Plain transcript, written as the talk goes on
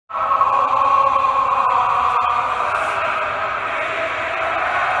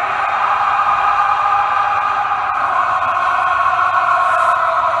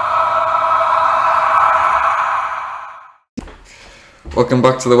Welcome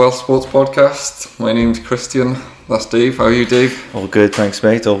back to the Welsh Sports Podcast. My name's Christian. That's Dave. How are you, Dave? All good, thanks,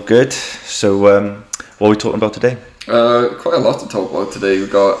 mate. All good. So, what are we talking about today? Quite a lot to talk about today. We've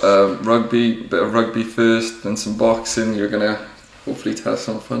got rugby, a bit of rugby first, then some boxing. You're going to hopefully tell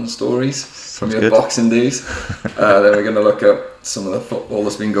some fun stories from your boxing days. Then we're going to look at some of the football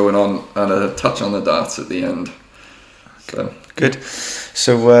that's been going on and a touch on the darts at the end. So. Good.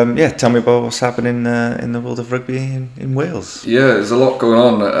 So, tell me about what's happening in the world of rugby in Wales. Yeah, there's a lot going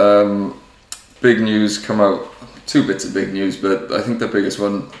on. Big news come out. Two bits of big news, but I think the biggest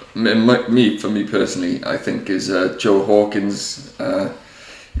one, for me personally, I think is Joe Hawkins.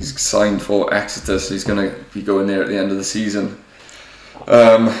 He's signed for Exeter, so he's going to be going there at the end of the season.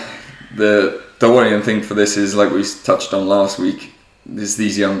 The worrying thing for this is, like we touched on last week, is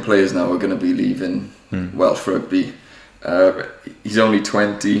these young players now are going to be leaving Welsh rugby. He's only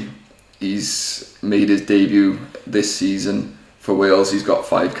 20. He's made his debut this season for Wales. He's got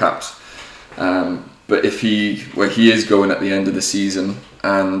 5 caps. But where he is going at the end of the season,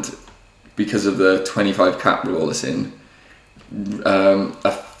 and because of the 25 cap rule that's in,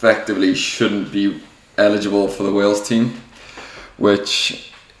 effectively shouldn't be eligible for the Wales team.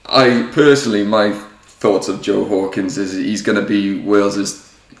 Which I personally, my thoughts of Joe Hawkins is he's going to be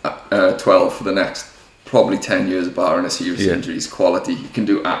Wales's 12 for the next probably 10 years, barring a serious injury. He's quality. He can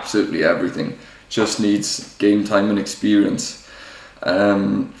do absolutely everything. Just needs game time and experience.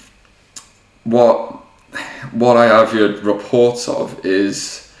 What I have heard reports of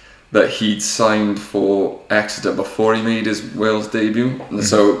is that he'd signed for Exeter before he made his Wales debut. Mm-hmm.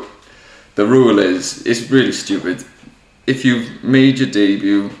 So the rule is, it's really stupid. If you've made your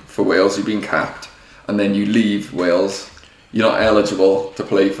debut for Wales, you've been capped, and then you leave Wales, you're not eligible to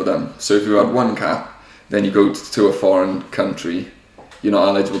play for them. So if you had 1 cap, then you go to a foreign country, you're not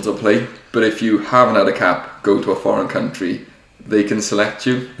eligible to play. But if you haven't had a cap, go to a foreign country, they can select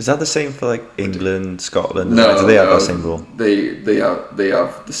you. Is that the same for like England, Scotland? No, do they have that same rule? They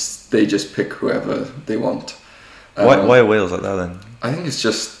just pick whoever they want. Why are Wales like that then? I think it's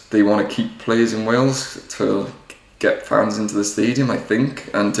just they want to keep players in Wales to get fans into the stadium, I think,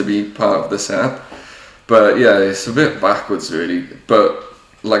 and to be part of the setup. But yeah, it's a bit backwards really. But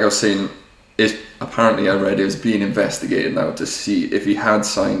like I was saying, apparently I read it was being investigated now to see if he had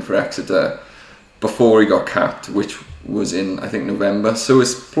signed for Exeter before he got capped, which was in, I think, November, so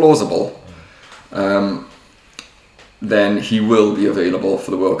it's plausible. Then he will be available for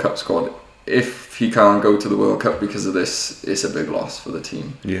the World Cup squad. If he can't go to the World Cup because of this, it's a big loss for the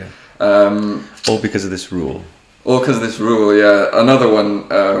team. Yeah. All because of this rule. All because of this rule, yeah. Another one,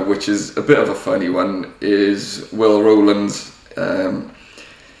 which is a bit of a funny one, is Will Rowlands.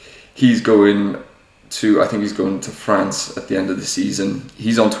 He's going to France at the end of the season.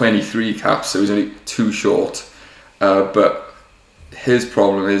 He's on 23 caps, so he's only 2 short. But his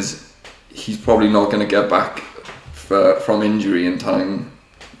problem is he's probably not going to get back from injury in time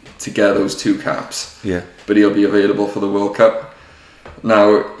to get those 2 caps. Yeah. But he'll be available for the World Cup.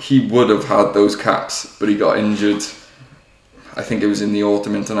 Now, he would have had those caps, but he got injured. I think it was in the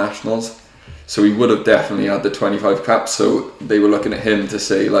autumn internationals. So he would have definitely had the 25 caps. So they were looking at him to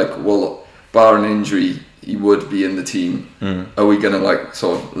say, like, well, barring injury, he would be in the team. Are we going to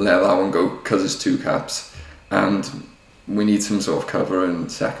sort of let that one go because it's 2 caps? And we need some sort of cover in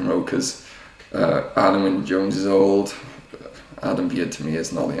second row because Adam Wynne-Jones is old. Adam Beard to me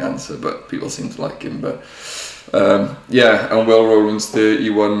is not the answer, but people seem to like him. But and Will Rowlands,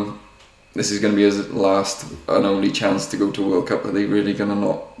 31. This is going to be his last and only chance to go to World Cup. Are they really going to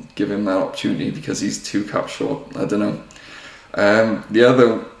not give him that opportunity because he's 2 caps short? I don't know. The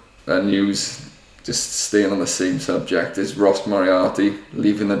other news, just staying on the same subject, is Ross Moriarty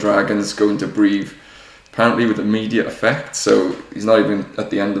leaving the Dragons, going to Brive, apparently with immediate effect. So he's not even at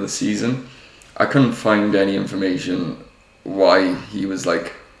the end of the season. I couldn't find any information why he was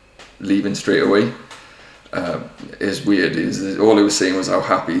leaving straight away. It's weird. All he was saying was how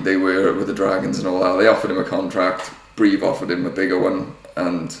happy they were with the Dragons and all that. They offered him a contract. Brive offered him a bigger one,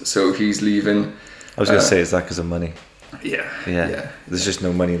 and so he's leaving. I was going to say, is that because of money? Yeah. There's just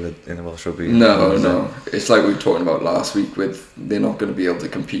no money in the Welsh rugby. No. It's like we were talking about last week. They're not going to be able to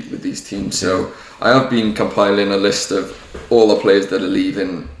compete with these teams. So I have been compiling a list of all the players that are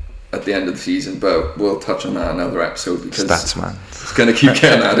leaving at the end of the season, but we'll touch on that in another episode because stats, man. It's going to keep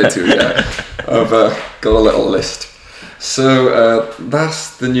getting added to. Yeah, I've got a little list. So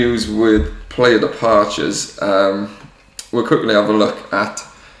that's the news with player departures. We'll quickly have a look at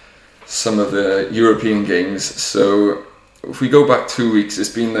some of the European games. So if we go back 2 weeks, it's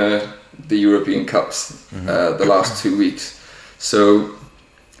been the European Cups the last 2 weeks. So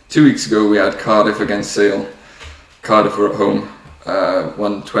 2 weeks ago we had Cardiff against Sale. Cardiff were at home.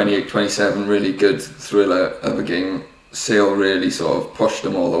 won 28-27, really good thriller of a game. Sale really sort of pushed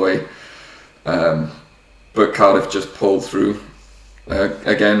them all the way, but Cardiff just pulled through.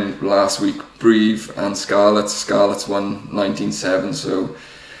 Again, last week, Brive and Scarlets won 19-7, so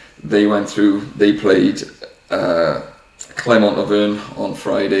they went through. They played Clermont Auvergne on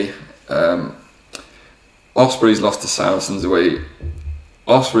Friday. Ospreys lost to Saracens away.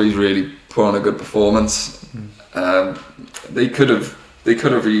 Ospreys really put on a good performance. They could have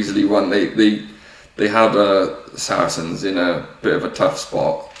easily won. They had Saracens in a bit of a tough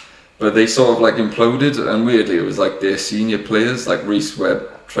spot, but they sort of like imploded, and weirdly it was like their senior players, like Reece Webb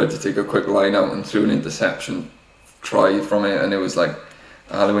tried to take a quick line out and threw an interception try from it, and it was like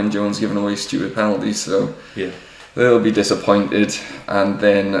Alwyn Jones giving away stupid penalties, so yeah, they'll be disappointed. And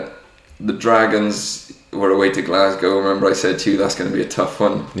then the Dragons were away to Glasgow. Remember I said to you that's going to be a tough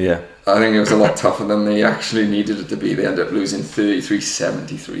one? Yeah. I think it was a lot tougher than they actually needed it to be. They ended up losing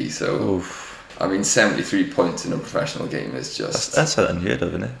 33-73, so oof. I mean 73 points in a professional game is just... That's unheard of,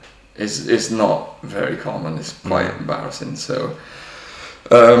 isn't it? It's not very common. It's quite embarrassing. So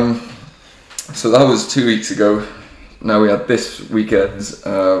that was 2 weeks ago. Now we had this weekend's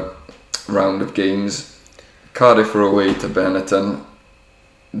round of games. Cardiff were away to Benetton.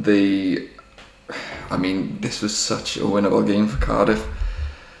 This was such a winnable game for Cardiff.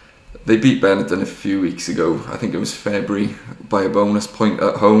 They beat Benetton a few weeks ago. I think it was February by a bonus point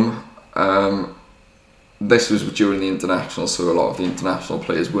at home. This was during the international, so a lot of the international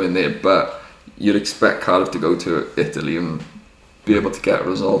players weren't there, but you'd expect Cardiff to go to Italy and be able to get a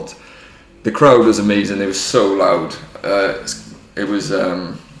result. The crowd was amazing. They were so loud. It was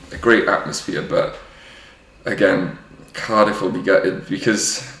a great atmosphere, but again, Cardiff will be gutted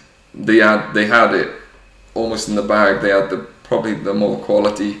because they had it almost in the bag. They had probably the more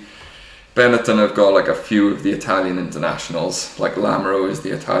quality. Benetton have got like a few of the Italian internationals, like Lamero is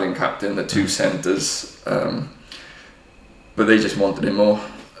the Italian captain, the two centres, but they just wanted him more.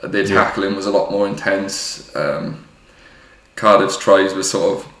 Their tackling was a lot more intense. Cardiff's tries were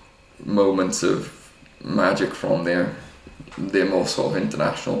sort of moments of magic from their more sort of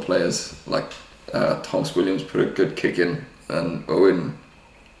international players, like Thomas Williams put a good kick in, and Owen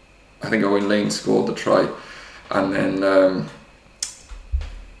Lane scored the try, and then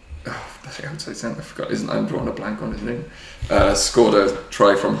the outside centre, I forgot, I'm drawing a blank on his name, scored a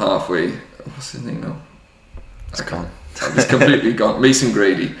try from halfway. What's his name now? It's gone. It's completely gone. Mason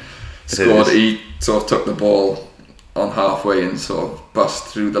Grady scored. He sort of took the ball on halfway and sort of bust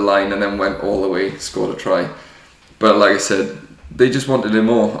through the line and then went all the way, scored a try. But like I said, they just wanted him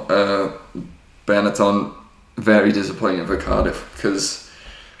more. Benetton, very disappointing for Cardiff because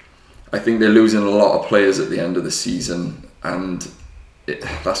I think they're losing a lot of players at the end of the season, and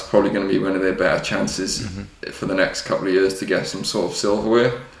that's probably going to be one of their better chances for the next couple of years to get some sort of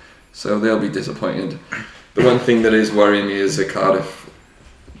silverware. So they'll be disappointed. The one thing that is worrying me as a Cardiff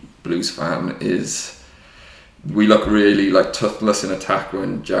Blues fan is we look really like toothless in attack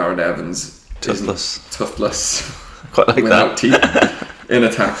when Jared Evans toothless quite like without that teeth in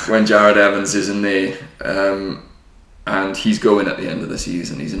attack when Jared Evans isn't there, and he's going at the end of the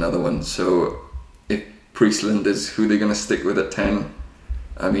season. He's another one. So if Priestland is who they're going to stick with at 10,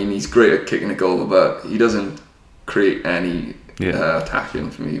 I mean, he's great at kicking a goal, but he doesn't create any attacking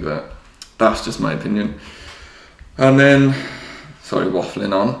for me, but that's just my opinion. And then,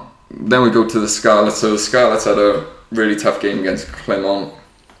 waffling on. Then we go to the Scarlets. So the Scarlets had a really tough game against Clermont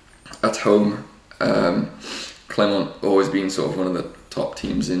at home. Clermont always been sort of one of the top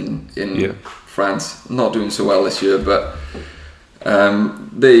teams in France. Not doing so well this year, but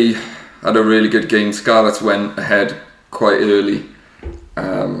they had a really good game. Scarlets went ahead quite early.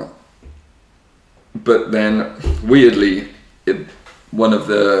 But then, weirdly, one of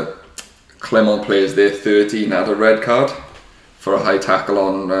the Clermont players there, 13, had a red card for a high tackle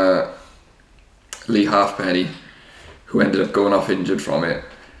on Lee Halfpenny, who ended up going off injured from it.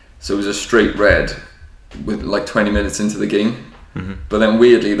 So it was a straight red with like 20 minutes into the game. But then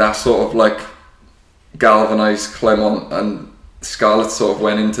weirdly, that sort of like galvanised Clermont, and Scarlet sort of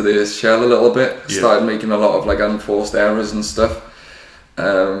went into their shell a little bit, started making a lot of like unforced errors and stuff.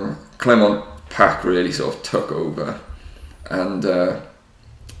 Clermont pack really sort of took over, and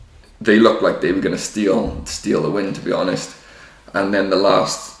they looked like they were going to steal the win, to be honest. And then the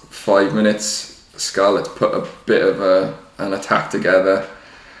last 5 minutes, Scarlet put a bit of an attack together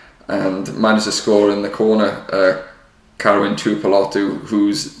and managed to score in the corner. Carwyn Tuipulotu,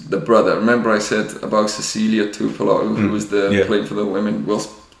 who's the brother. Remember I said about Cecilia Tuipulotu, who was playing for the women. We'll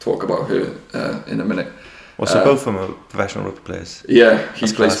talk about her in a minute. Well, so both of them are professional rugby players. Yeah, he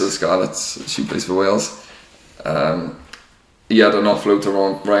plays for the Scarlets. She plays for Wales. he had an offload to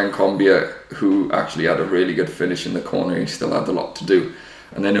Ryan Combia, who actually had a really good finish in the corner. He still had a lot to do.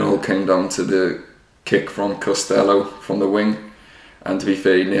 And then it all came down to the kick from Costello from the wing. And to be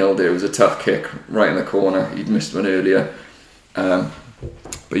fair, he nailed it. It was a tough kick right in the corner. He'd missed one earlier.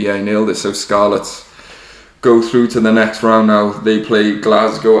 But yeah, he nailed it. So Scarlets go through to the next round now. They play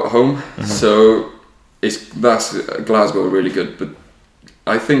Glasgow at home. So Glasgow are really good. But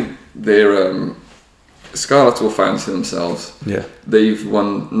I think they're... Scarlets will fancy themselves. Yeah. They've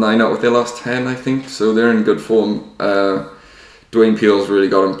won 9 out of their last 10, I think, so they're in good form. Dwayne Peel's really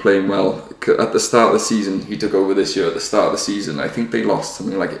got them playing well. At the start of the season, he took over this year. At the start of the season, I think they lost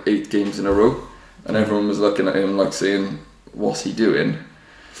something like 8 games in a row, and everyone was looking at him like saying, "What's he doing?"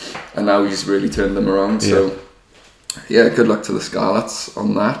 And now he's really turned them around. So, yeah, good luck to the Scarlets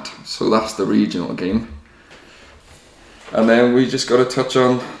on that. So that's the regional game, and then we just got to touch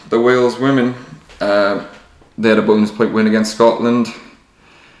on the Wales women. They had a bonus point win against Scotland.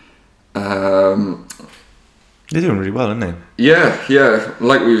 They're doing really well, aren't they? Yeah.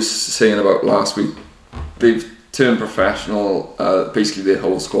 Like we were saying about last week, they've turned professional, basically their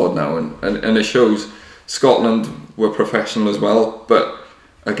whole squad now, and it shows. Scotland were professional as well, but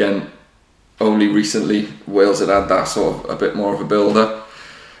again, only recently Wales had that sort of a bit more of a build-up.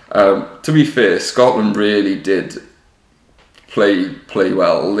 To be fair, Scotland really did play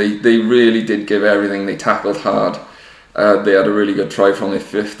well. They really did give everything. They tackled hard. They had a really good try from their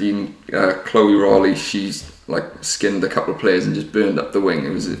 15. Chloe Rowley, she's like skinned a couple of players and just burned up the wing. It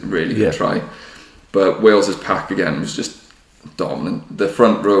was a really good try. But Wales's pack again was just dominant. The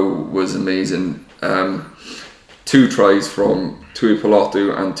front row was amazing. 2 tries from Tui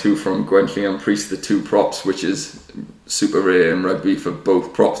Pilotu and 2 from Gerwyn Price, the 2 props, which is super rare in rugby for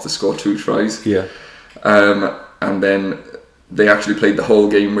both props to score 2 tries. Yeah. And then they actually played the whole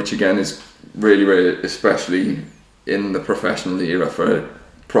game, which again is really rare, especially in the professional era, for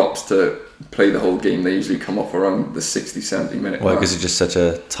props to play the whole game. They usually come off around the 60-70 minute mark. Because it's just such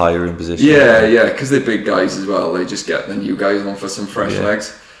a tiring position. Yeah, because they're big guys as well. They just get the new guys on for some fresh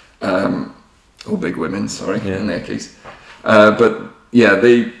legs. Or big women, sorry, in their case. But yeah,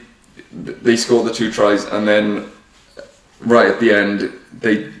 they scored the 2 tries, and then right at the end,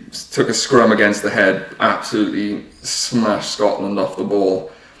 they took a scrum against the head, absolutely smashed Scotland off the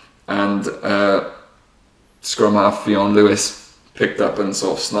ball, and scrum half Fionn Lewis picked up and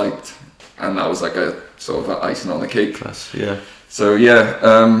sort of sniped, and that was like a sort of icing on the cake. So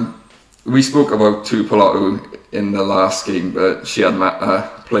we spoke about Tui Pilotu in the last game, but she had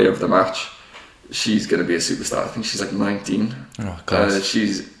player of the match. She's going to be a superstar. I think she's like 19. Oh, gosh.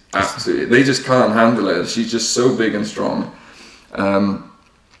 She's absolutely... They just can't handle her. She's just so big and strong.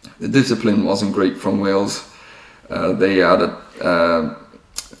 The discipline wasn't great from Wales. They had a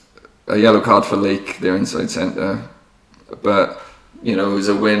yellow card for Lake, their inside centre. But, you know, it was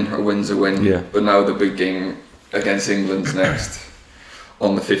a win. A win's a win. Yeah. But now the big game against England's next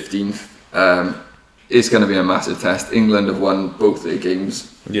on the 15th. It's going to be a massive test. England have won both their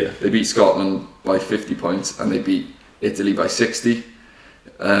games. Yeah. They beat Scotland by 50 points and they beat Italy by 60.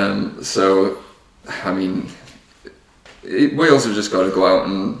 So, I mean, Wales have just got to go out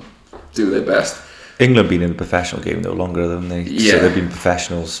and do their best. England been in a professional game though longer than they. Yeah. So they've been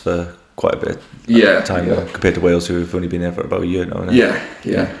professionals for quite a bit of time compared to Wales, who have only been there for about a year now.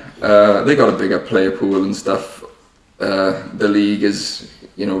 They got a bigger player pool and stuff. The league is,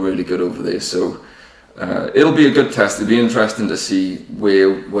 you know, really good over there. So it'll be a good test. It'll be interesting to see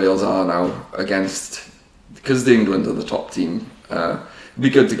where Wales are now against, because England are the top team. It'd be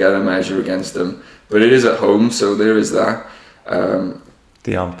good to get a measure against them. But it is at home, so there is that.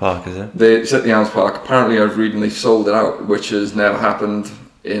 The Arms Park, is it? It's at the Arms Park. Apparently, I've read they've sold it out, which has never happened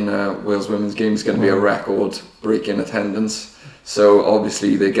in Wales women's game. It's going to be a record-breaking attendance. So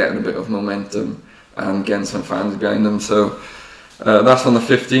obviously, they're getting a bit of momentum and getting some fans behind them. So that's on the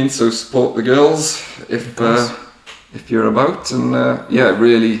 15th. So support the girls if you're about. And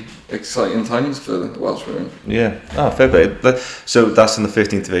really exciting times for the Welsh women. Yeah. Oh, fair play. So that's on the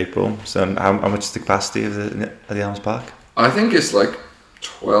 15th of April. So how much is the capacity of the Arms Park? I think it's like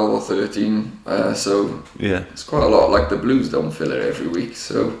 12 or 13, so it's quite a lot. Like the Blues don't fill it every week,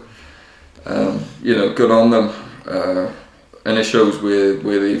 so good on them, and it shows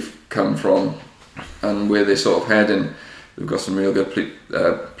where they've come from and where they're sort of heading. They've got some real good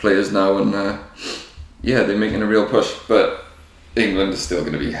players now, and they're making a real push. But England is still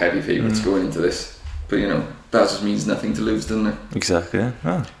going to be heavy favourites going into this. But that just means nothing to lose, doesn't it? Exactly.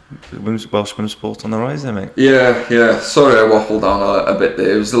 Yeah. Welsh women's sport on the rise there, mate. Yeah. Sorry I waffled on a bit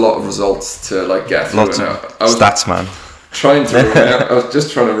there. It was a lot of results to get through. Lots of stats, man. I was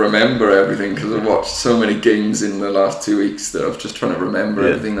just trying to remember everything because I've watched so many games in the last 2 weeks that I was just trying to remember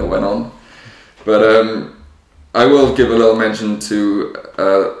everything that went on. But I will give a little mention to,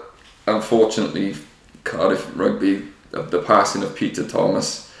 unfortunately, Cardiff Rugby, the passing of Peter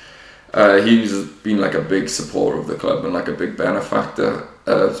Thomas. He's been like a big supporter of the club and like a big benefactor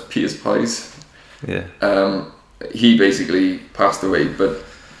of Peter's Pies. Yeah. He basically passed away, but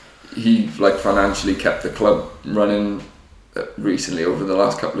he like financially kept the club running recently over the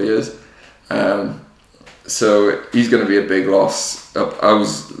last couple of years. So he's going to be a big loss. I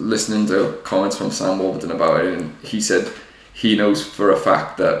was listening to comments from Sam Warburton about it, and he said he knows for a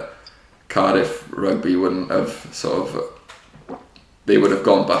fact that Cardiff Rugby wouldn't have they would have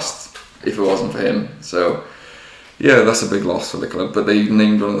gone bust if it wasn't for him. So yeah, that's a big loss for the club. But they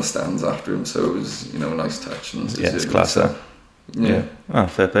named one of the stands after him, so it was, a nice touch. And it's class, huh? Yeah. Oh,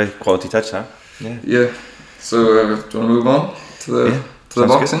 fair play, quality touch, huh? Yeah. Yeah. So do you want to move on to the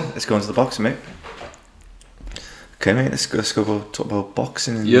boxing? Good. Let's go on to the boxing, mate. Okay, mate. Let's go talk about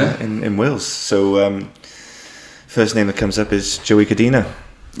boxing in Wales. So first name that comes up is Joey Cordina.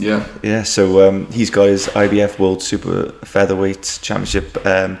 Yeah. Yeah. So he's got his IBF World Super Featherweight Championship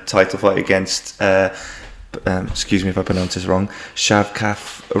title fight against. Excuse me if I pronounce this wrong. Shavkat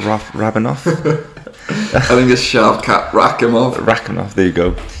Rakhmonov. I think it's Shavkat Rakhmonov. Rakhmonov, there you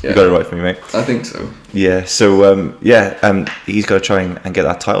go. Yeah. You got it right for me, mate. I think so. Yeah, so he's got to try and get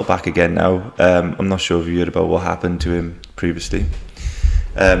that title back again now. I'm not sure if you heard about what happened to him previously.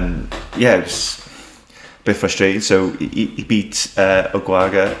 It was a bit frustrating. So he beat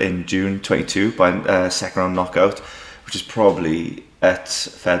Ogwaga in June 22 by a second round knockout, which is probably at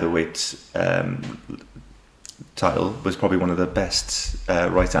featherweight title was probably one of the best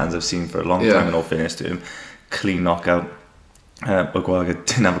right hands I've seen for a long time, in all fairness to him. Clean knockout. Ogwaga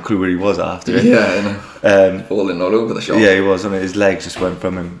didn't have a clue where he was after it. Yeah, I know. Falling all over the shop. Yeah, he was. I mean, his legs just went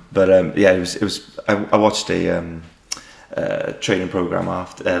from him. But it was. I watched a training program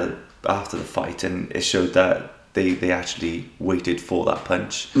after the fight, and it showed that they actually waited for that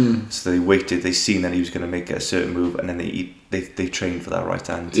punch. So they waited. They seen that he was going to make a certain move, and then they trained for that right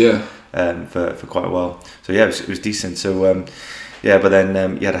hand. Yeah. For quite a while. So yeah, it was decent. So but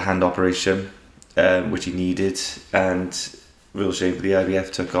then he had a hand operation, which he needed, and real shame, but the IBF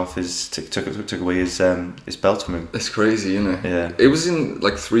took away his belt from him. It's crazy, isn't it? Yeah. It was in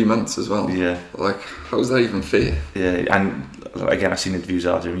like 3 months as well. Yeah. Like, how is that even fair? Yeah, and again, I've seen interviews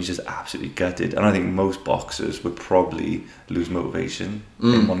after him. He's just absolutely gutted, and I think most boxers would probably lose motivation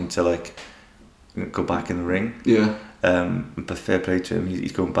in wanting to go back in the ring. Yeah. But fair play to him.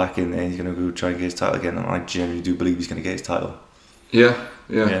 He's going back in there. He's going to go try and get his title again, and I genuinely do believe he's going to get his title. Yeah.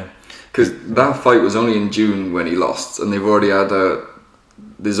 Because that fight was only in June when he lost, and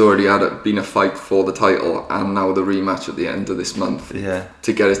there's already been a fight for the title, and now the rematch at the end of this month. Yeah.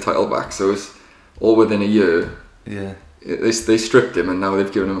 To get his title back, so it's all within a year. Yeah. They stripped him, and now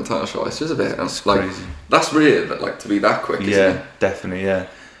they've given him a title shot. It's just a bit crazy. That's weird, but to be that quick. Isn't it? Definitely. Yeah.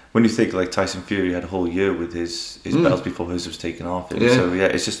 When you think Tyson Fury had a whole year with his belts before his was taken off him. So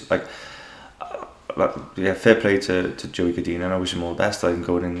it's just fair play to Joey Cordina, and I wish him all the best.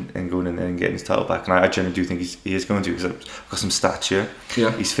 Going in there and getting his title back, and I genuinely do think he is going to, because I've got some stats here.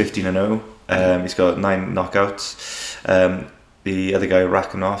 Yeah. He's 15-0. He's got 9 knockouts. The other guy,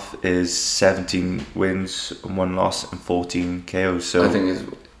 Rakhmonov, is 17 wins and 1 loss and 14 KOs. So I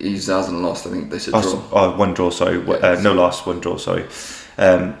think he hasn't lost. I think they should draw. Oh, 1 draw. Sorry, no loss, 1 draw. Sorry.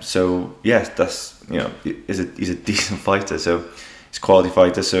 So yeah, that's he's a decent fighter. So he's a quality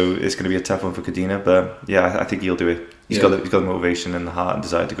fighter. So it's going to be a tough one for Cordina. But yeah, I think he'll do it. He's got the motivation and the heart and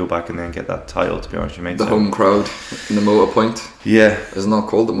desire to go back and then get that title. To be honest with you, mate. The home crowd in the Motor Point. Yeah, it's not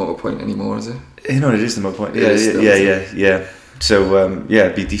called the Motor Point anymore, is it? No, it is the Motor Point. Yeah. So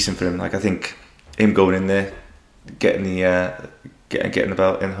it'd be decent for him. I think him going in there, getting the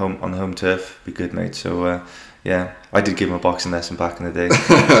belt on the home turf, be good, mate. So I did give him a boxing lesson back in the day.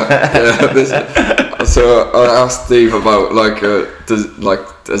 So I asked Steve about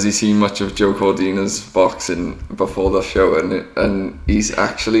does he see much of Joe Cordina's boxing before the show, and you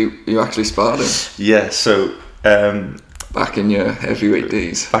actually sparred him. Yeah. So back in your heavyweight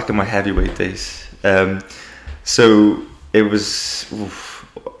days. Back in my heavyweight days. So it was.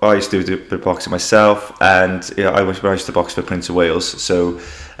 I used to do a bit of boxing myself, and I used to box for Prince of Wales. So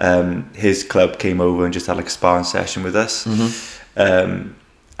his club came over and just had a sparring session with us. Mm-hmm.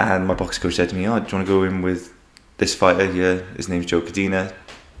 And my boxing coach said to me, "Oh, do you want to go in with this fighter here? His name's Joe Cordina."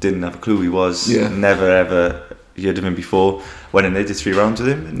 Didn't have a clue who he was. Yeah. Never ever heard of him before. Went in there, did 3 rounds with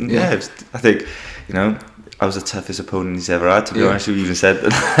him. And I think I was the toughest opponent he's ever had, to be honest. We even said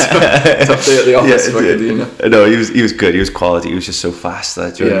that. Tough day at the office for Cordina. No, he was good. He was quality. He was just so fast.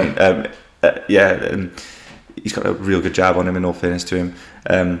 Do you know what I mean? He's got a real good jab on him, in all fairness to him.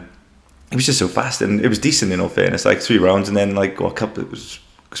 He was just so fast, and it was decent, in all fairness. Like 3 rounds, and then it was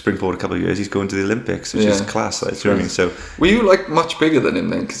spring forward a couple of years, he's going to the Olympics, which is class. Do you know what I mean? So were you much bigger than him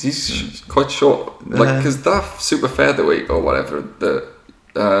then? Because he's quite short. Because that super featherweight or whatever,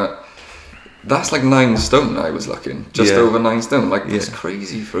 that's 9 stone. I was looking just over 9 stone. That's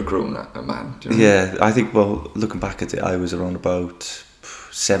crazy for a grown man. Do you know I think. Well, looking back at it, I was around about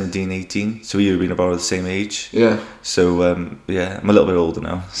 17, 18, so we would have been about the same age. So I'm a little bit older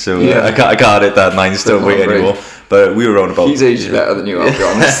now, so I can't hit that 9 stone weight anymore. But we were around about. He's aged better than you, I'll be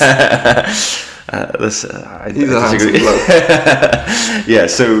honest. I He's a handsome bloke.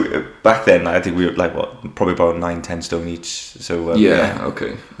 So back then I think we were probably about 9-10 stone each. So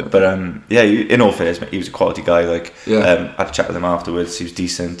okay. But in all fairness, he was a quality guy. I had a chat with him afterwards. He was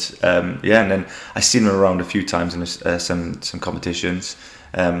decent. And then I seen him around a few times in some competitions,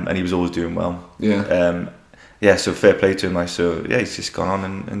 and he was always doing well. So fair play to him. He's just gone on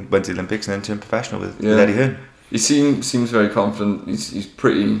and went to the Olympics and then turned professional with Eddie Hearn. He seems very confident. He's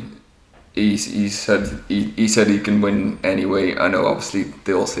pretty. He said he can win anyway. I know obviously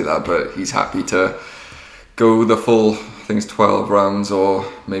they all say that, but he's happy to go the full 12 rounds or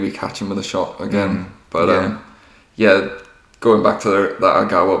maybe catch him with a shot again. But going back to that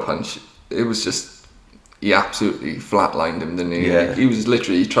Agawa punch, it was just, he absolutely flatlined him, didn't he? He was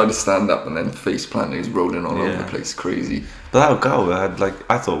literally, he tried to stand up and then face plant. He was rolling all over the place, crazy. But that Agawa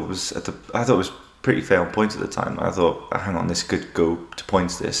I thought it was pretty fair on points at the time. I thought, hang on, this could go to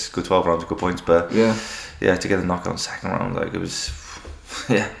points. This go 12 rounds, go points. But to get a knockout in the second round, it was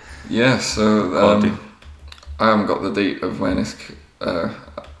So I haven't got the date of when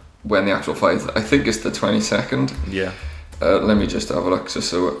the actual fight is. I think it's the 22nd. Let me just have a look, just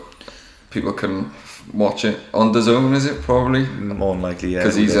so people can watch it on DAZN. Is it probably more than likely?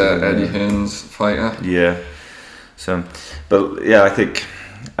 Because he's Eddie Hearn's fighter. So, but I think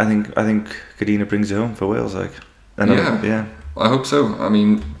Cordina brings it home for Wales. I hope so. I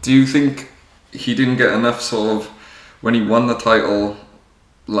mean, do you think he didn't get enough sort of, when he won the title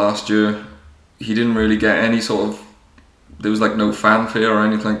last year, he didn't really get any sort of, there was no fanfare or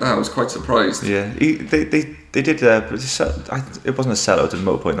anything like that? I was quite surprised. They did. It wasn't a sellout in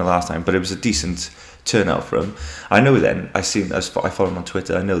Motorpoint the last time, but it was a decent turnout for him. I know then, I follow him on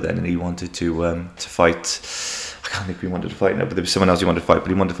Twitter, I know then, and he wanted to fight. I can't think we wanted to fight now, but there was someone else he wanted to fight, but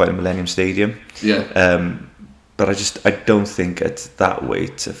he wanted to fight at Millennium Stadium. But I don't think at that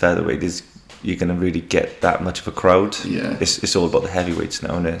weight, a featherweight, you're going to really get that much of a crowd. It's all about the heavyweights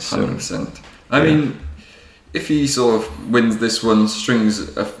now, isn't it? So, 100%. I mean, if he sort of wins this one,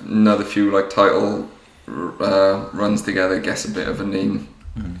 strings another few title runs together, gets a bit of a name,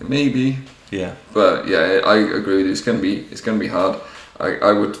 maybe. But I agree with you. It's going to be hard.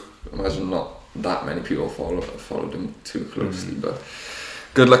 I would imagine not that many people followed him too closely, but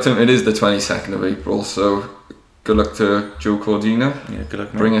good luck to him. It is the 22nd of April, so good luck to Joe Cordina. Good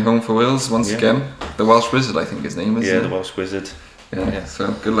luck, bring it home for Wales once again. The Welsh Wizard, I think his name is. The Welsh Wizard.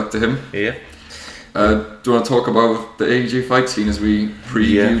 So good luck to him. Do you want to talk about the AJ fight scene as we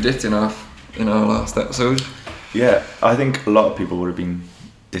previewed it in our last episode? I think a lot of people would have been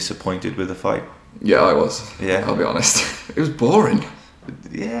disappointed with the fight. I was. I'll be honest. It was boring.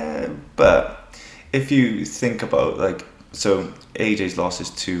 But if you think about so AJ's lost his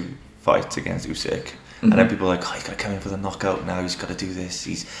 2 fights against Usyk, and then people are like, he's got to come in for the knockout now. He's got to do this.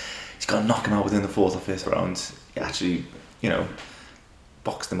 He's got to knock him out within the 4th or 5th round. He actually,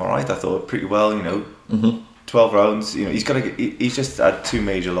 boxed him alright. I thought pretty well. 12 rounds. He's just had 2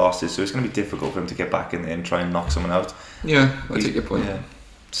 major losses, so it's going to be difficult for him to get back in there and try and knock someone out. I take your point.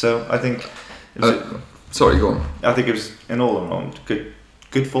 So I think. Sorry, go on. I think it was an all around good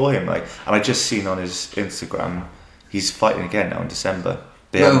for him. And I just seen on his Instagram, he's fighting again now in December.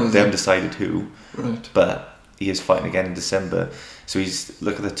 They haven't decided who, but he is fighting again in December. So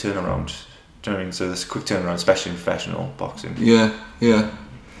look at the turnaround. Do you know what I mean? So there's a quick turnaround, especially in professional boxing.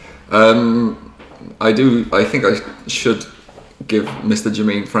 I think I should give Mr.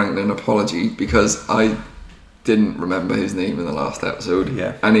 Jermaine Franklin an apology, because I didn't remember his name in the last episode.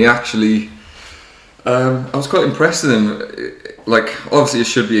 And he actually. I was quite impressed with him. Obviously it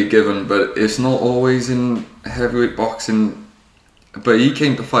should be a given, but it's not always in heavyweight boxing. But he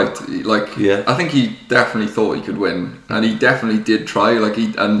came to fight. I think he definitely thought he could win, and he definitely did try. You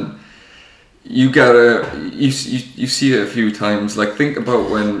see it a few times. Think about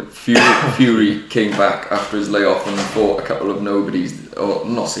when Fury came back after his layoff and fought a couple of nobodies. Or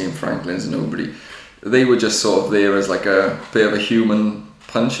I'm not saying Franklin's a nobody. they were just sort of there as like a bit of a human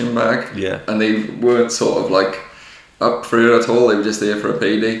punching bag. Yeah. And they weren't sort of like up for it at all. They were just there for a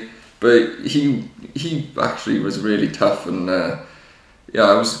payday. But he actually was really tough, and yeah,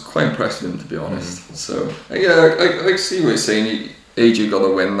 I was quite impressed with him, to be honest. So yeah, I see what you're saying. AJ got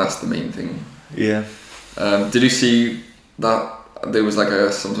the win. That's the main thing. Yeah. Did you see that there was like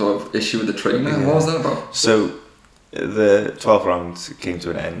some sort of issue with the trainer? Yeah. What was that about? So the 12th round came to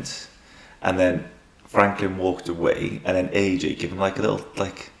an end, and then Franklin walked away, and then AJ gave him like a little,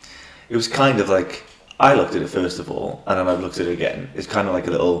 like, it was kind of like, I looked at it first of all, and then I looked at it again. It's kind of like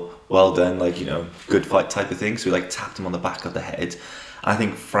a little well done, like, you know, good fight type of thing. So he like tapped him on the back of the head. I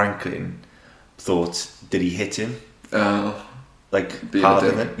think Franklin thought, did he hit him? Like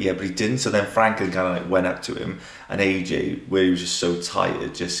harder than it? Yeah, but he didn't. So then Franklin kind of like went up to him, and AJ, where he was just so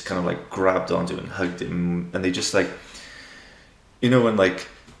tired, just kind of like grabbed onto him and hugged him, and they just like, you know, when like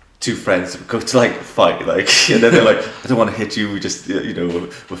two friends go to like fight, like, and then they're like, I don't want to hit you, we just, you know,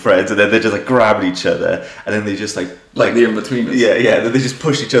 we're friends, and then they're just like grabbing each other, and then they just like the in-betweeners. Yeah, then they just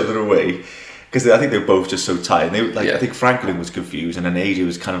push each other away, because I think they were both just so tired. And they like, I think Franklin was confused, and then AJ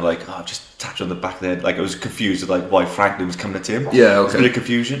was kind of like, oh, just tapped on the back of the head, like I was confused with like why Franklin was coming at him. Yeah, okay. It was a bit of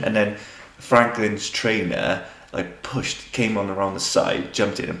confusion, and then Franklin's trainer like came on around the side,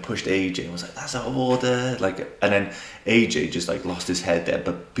 jumped in and pushed AJ, and was like, that's out of order, like, and then AJ just like lost his head there,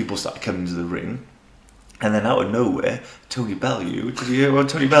 but people started coming to the ring, and then out of nowhere, Tony Bellew, did you hear about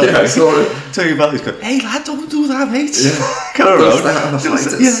Tony Bellew? Yeah, I saw it. Tony Bellew's going, hey lad, don't do that, mate. Yeah. Come around.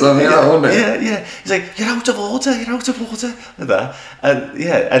 Yeah. He's like, you're out of order, like that. And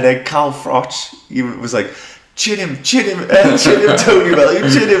yeah, and then Carl Froch, he was like, chin him, Tony Bellew,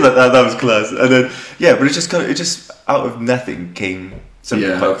 chin him, like that. That was class. And then yeah, but it just out of nothing came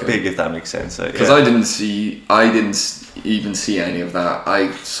something quite big, if that makes sense. Because I didn't even see any of that.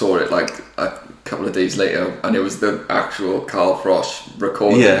 I saw it like a couple of days later, and it was the actual Carl Froch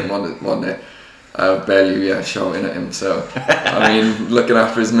recording him on it. Bellew, shouting at him. So I mean, looking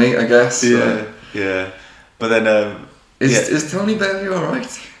after his mate, I guess. Yeah. But then is Tony Bellew alright?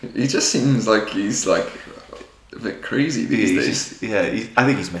 He just seems like he's like a bit crazy these days. I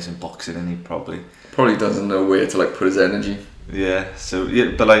think he's missing boxing, and he probably doesn't know where to like put his energy. Yeah. So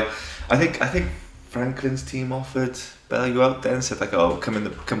yeah, but like I think Franklin's team offered Bellew out then, said like, oh,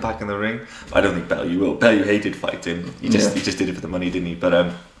 come back in the ring. But I don't think Bellew will. Bellew hated fighting. He just did it for the money, didn't he?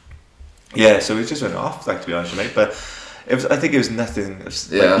 But so it just went off, like, to be honest with you, mate. But I think it was nothing. It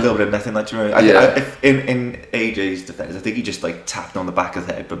was like a little bit of nothing. Like, do you remember? In AJ's defense, I think he just like tapped on the back of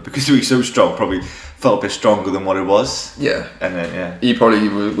the head, but because he was so strong, probably felt a bit stronger than what it was. Yeah. And then he probably,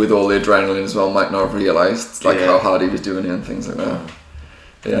 with all the adrenaline as well, might not have realised like how hard he was doing it and things like that.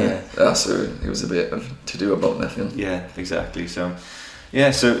 So it was a bit of to do about nothing. Yeah, exactly. So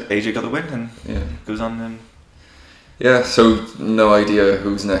so AJ got the win, and goes on and. Yeah, so no idea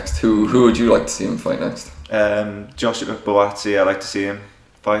who's next. Who would you like to see him fight next? Joshua Boati, I'd like to see him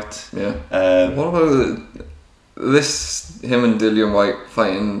fight. Yeah. What about him and Dillian White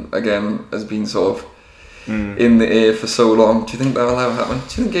fighting again has been sort of in the air for so long. Do you think that'll ever happen?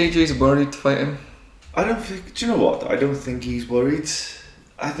 Do you think AJ's worried to fight him? I don't think. Do you know what? I don't think he's worried.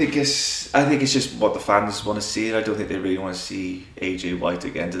 I think it's just what the fans want to see. I don't think they really want to see AJ White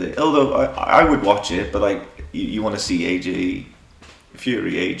again, do they? Although I would watch it, but like you want to see AJ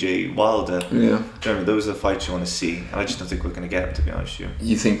Fury, AJ Wilder. Yeah. Do you know what I mean? Those are the fights you want to see, and I just don't think we're going to get them, to be honest with you.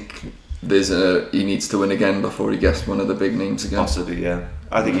 You think he needs to win again before he gets one of the big names again? Possibly, yeah.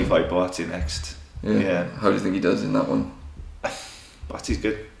 I think he fight Boati next. Yeah. How do you think he does in that one? Boati's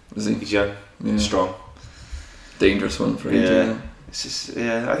good. Is he? He's young, strong. Dangerous one for AJ. It's just,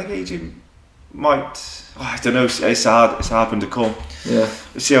 I think AJ might. I don't know. It's hard. It's hard to call. Yeah.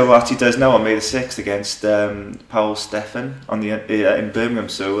 We'll see how Boati does now on May the 6th against Paul Stefan on the in Birmingham.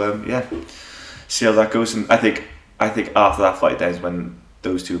 So see how that goes. And I think after that fight, then is when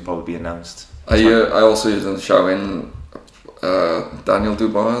those two will probably be announced. I also used them shouting Daniel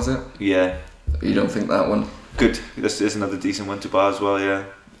Dubois, is it? Yeah. You don't think that one? Good. This is another decent one, Dubois as well. Yeah.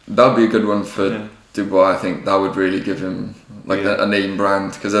 That'd be a good one for Dubois. I think that would really give him like a name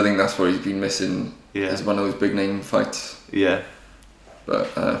brand, because I think that's what he's been missing. Yeah. Is one of those big name fights. Yeah.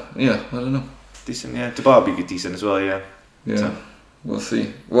 But I don't know. Decent, yeah. Dubois would be decent as well, yeah. Yeah. So. We'll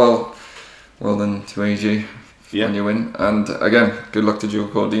see. Well done to AJ when you win. And again, good luck to Joe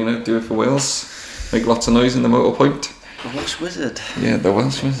Cordina. Do it for Wales. Make lots of noise in the motor point. The Welsh Wizard. Yeah, the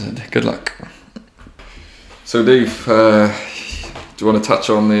Welsh Wizard. Good luck. So Dave, do you want to touch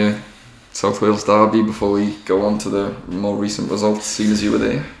on the South Wales derby before we go on to the more recent results, seeing as you were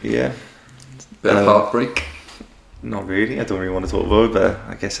there? Yeah. Bit of heartbreak? Not really. I don't really want to talk about it, but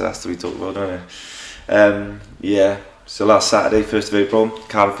I guess it has to be talked about, don't it? Yeah. So last Saturday, 1st of April,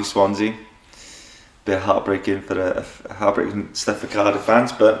 Cardiff v Swansea. Bit heartbreaking heartbreaking stuff for Cardiff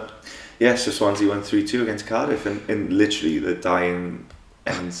fans, but yeah, so Swansea won 3-2 against Cardiff in literally the dying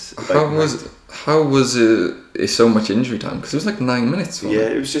ends. How was it so much injury time? Because it was like 9 minutes. Yeah,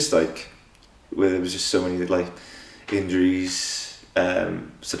 it was just like where there was just so many like injuries,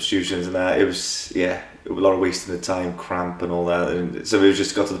 substitutions and that. It was a lot of wasting of time, cramp and all that, and so it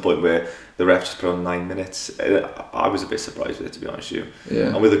just got to the point where the ref just put on 9 minutes. I was a bit surprised with it, to be honest with you. Yeah.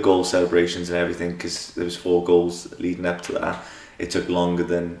 And with the goal celebrations and everything, because there was 4 goals leading up to that, it took longer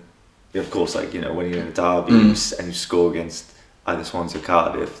than, of course, like, you know, when you're in a derby and you score against either Swansea or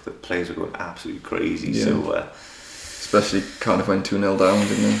Cardiff, the players were going absolutely crazy. Yeah. So especially Cardiff went 2-0 down,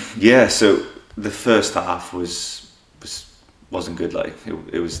 didn't they? yeah, so the first half wasn't good. Like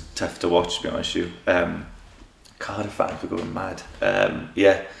it was tough to watch, to be honest with you. Cardiff fans were going mad.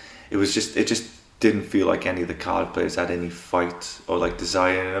 It just didn't feel like any of the Cardiff players had any fight or like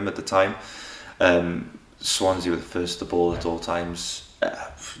desire in them at the time. Swansea were the first to the ball at all times.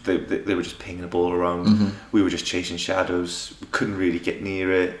 They were just pinging the ball around. Mm-hmm. We were just chasing shadows. We couldn't really get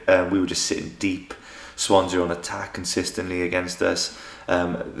near it. We were just sitting deep. Swansea on attack consistently against us.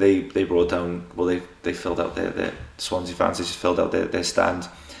 They brought down. Well, they filled out their Swansea fans. They just filled out their stand,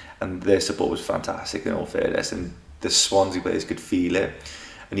 and their support was fantastic in all fairness. And the Swansea players could feel it.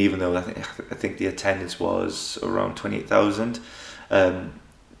 And even though I think the attendance was around 28,000,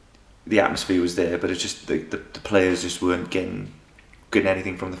 the atmosphere was there, but it's just the players just weren't getting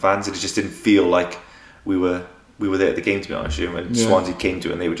anything from the fans. It just didn't feel like we were there at the game, to be honest with you. And Swansea came to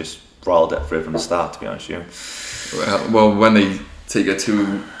it and they were just riled up for it from the start, to be honest with you. Well, when they take a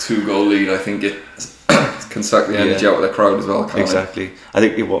two goal lead, I think it can suck the energy out of the crowd as well. Exactly. I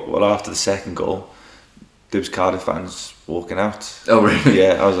think after the second goal, there was Cardiff fans walking out. Oh really?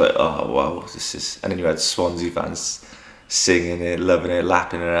 Yeah, I was like, oh wow, this is. And then you had Swansea fans singing it, loving it,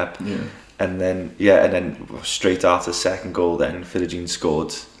 lapping it up. Yeah. And then straight after the second goal, then Philogene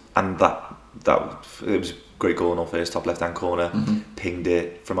scored, and that it was a great goal in all fairness, top left hand corner, pinged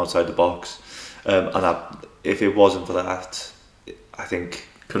it from outside the box, if it wasn't for that, I think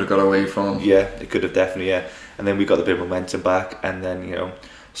could have got away from him. Yeah, it could have definitely. Yeah, and then we got a bit of momentum back, and then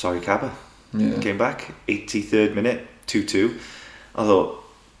sorry Cabba came back, 83rd minute, 2-2. I thought,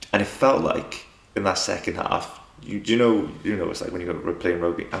 and it felt like in that second half, you know it's like when you're playing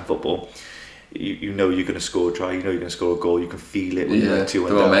rugby and football. You know you're going to score a try. You know you're going to score a goal. You can feel it when you're like 2-1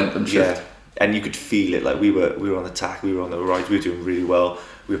 down. Momentum shift. Yeah, and you could feel it. Like we were on the attack. We were on the right. We were doing really well.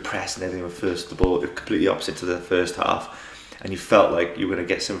 We were pressing everything. We were first to the ball. Completely opposite to the first half. And you felt like you were going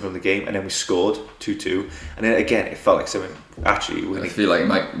to get something from the game. And then we scored 2-2. And then again, it felt like something. Actually, I feel like you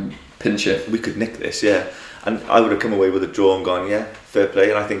might pinch it. We could nick this, yeah. And I would have come away with a draw and gone, yeah, fair play.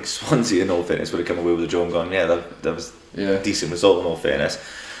 And I think Swansea, in all fairness, would have come away with a draw and gone, yeah, that was a decent result in all fairness.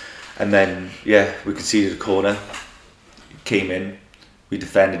 And then, we conceded a corner, came in, we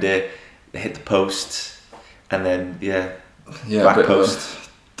defended it, hit the post, and then, back post.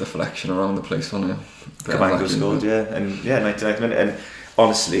 Deflection around the place, wasn't it? Cabango scored, and 99th minute. And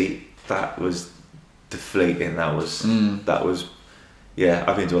honestly, that was deflating. That was, I've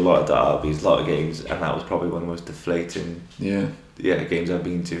been to a lot of derbies, a lot of games, and that was probably one of the most deflating games I've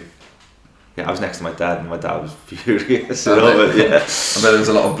been to. Yeah, I was next to my dad, and my dad was furious. I bet there was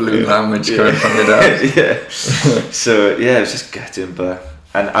a lot of blue language going from your dad. So it was just gutting, but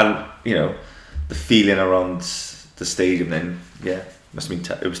and the feeling around the stadium then, must have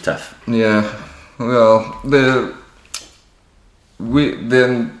been it was tough. Yeah, well, then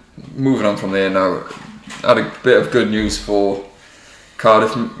moving on from there now, I had a bit of good news for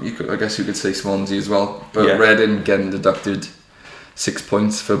Cardiff. I guess you could say Swansea as well, but Reading getting deducted 6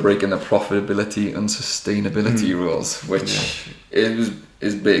 points for breaking the profitability and sustainability rules, which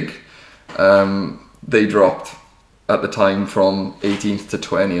is big. They dropped at the time from 18th to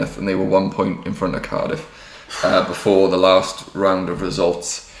 20th, and they were 1 point in front of Cardiff before the last round of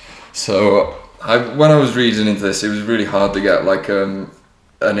results. So when I was reading into this, it was really hard to get like an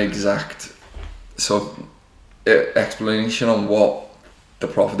exact sort of explanation on what the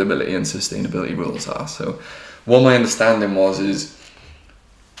profitability and sustainability rules are. So what my understanding is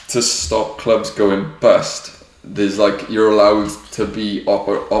to stop clubs going bust, there's like you're allowed to be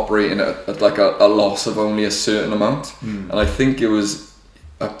operating at like a loss of only a certain amount, and I think it was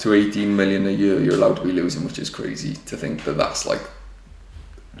up to 18 million a year you're allowed to be losing, which is crazy to think that's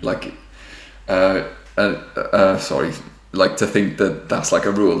to think that that's like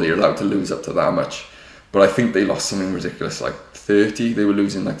a rule that you're allowed to lose up to that much. But I think they lost something ridiculous, like 30. They were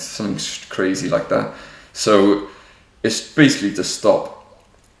losing like something crazy like that. So it's basically to stop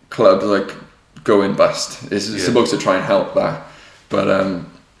clubs like going bust. It's supposed to try and help that, but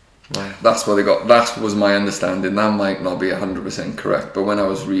that's what they got. That was my understanding. That might not be 100% correct, but when I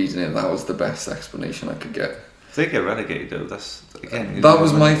was reading it, that was the best explanation I could get. If they get relegated though, that's again. That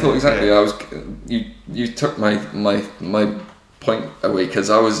was my thought exactly. You took my point away, because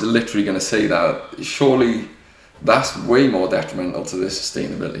I was literally going to say that. Surely that's way more detrimental to their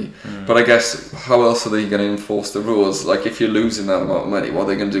sustainability. But I guess how else are they going to enforce the rules? Like, if you're losing that amount of money, what are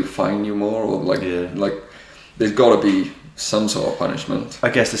they going to do? Fine you more, or like there's got to be some sort of punishment. I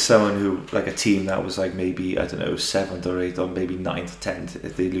guess there's someone who, like a team that was like maybe, I don't know, 7th or 8th or maybe 9th or 10th,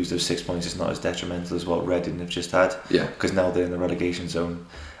 if they lose those 6 points, it's not as detrimental as what Reading have just had. Yeah. Because now they're in the relegation zone,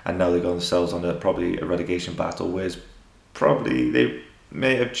 and now they've got themselves on probably a relegation battle, whereas probably they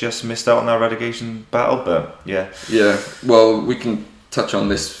may have just missed out on that relegation battle, but yeah. Yeah, well, we can touch on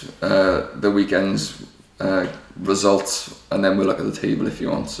this, the weekend's results, and then we'll look at the table if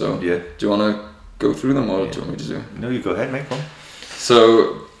you want. So, yeah. Do you want to go through them, or do you want me to do it? No, you go ahead, mate. Come on.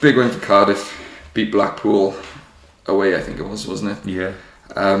 So, big win for Cardiff, beat Blackpool away, I think it was, wasn't it? Yeah.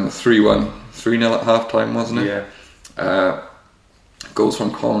 3-1, 3-0 at half time, wasn't it? Yeah. Goals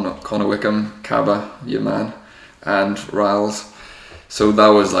from Connor Wickham, Cabba, your man, and Riles. So that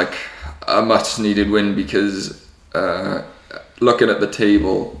was like a much needed win, because looking at the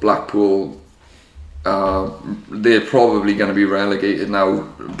table, Blackpool, they're probably going to be relegated now,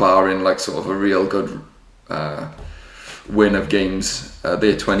 barring like sort of a real good win of games.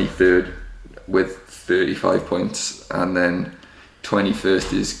 They're 23rd with 35 points, and then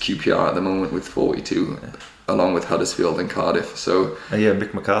 21st is QPR at the moment with 42, along with Huddersfield and Cardiff. So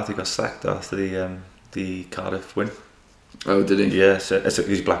Mick McCarthy got sacked after the Cardiff win. Oh, did he? Yeah, so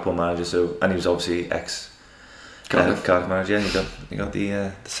he's Blackpool manager, so, and he was obviously ex Cardiff manager. Yeah, he got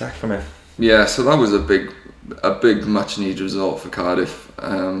the sack from him. Yeah, so that was a big much needed result for Cardiff.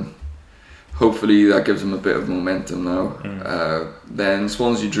 Hopefully that gives them a bit of momentum now. Then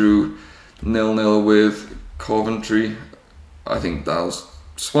Swansea drew 0-0 with Coventry. I think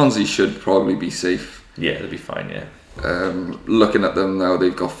Swansea should probably be safe. Yeah, they'll be fine. Yeah. Looking at them now,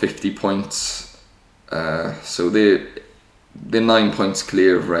 they've got 50 points. So they're 9 points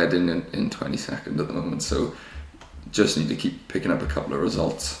clear of Reading in 22nd at the moment. So just need to keep picking up a couple of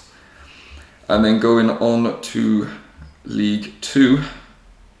results. And then going on to League 2,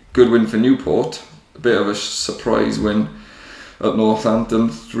 good win for Newport. A bit of a surprise win at Northampton,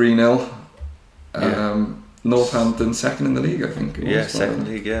 3-0. Northampton second in the league, I think. Yeah, second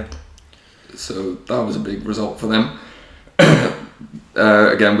league, yeah. So that was a big result for them.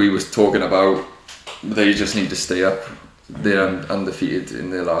 Again, we was talking about they just need to stay up. They're undefeated in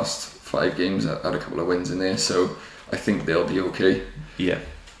their last 5 games, had a couple of wins in there, so I think they'll be okay. Yeah.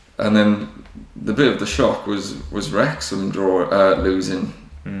 And then the bit of the shock was Wrexham losing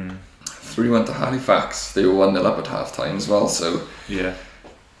 3-1 to Halifax. They were 1-0 up at half time as well, so yeah,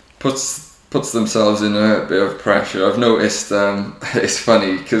 puts themselves in a bit of pressure. I've noticed it's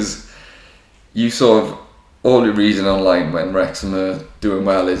funny because you sort of all you're reading online when Wrexham are doing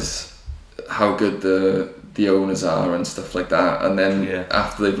well is how good the owners are and stuff like that, and then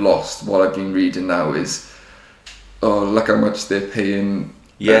after they've lost, what I've been reading now is, oh, look how much they're paying.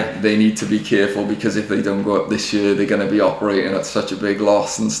 Yeah, they need to be careful because if they don't go up this year, they're going to be operating at such a big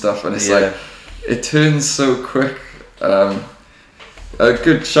loss and stuff. And it's like, it turns so quick. A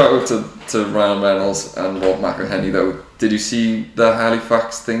good shout out to Ryan Reynolds and Rob McElhenney though. Did you see the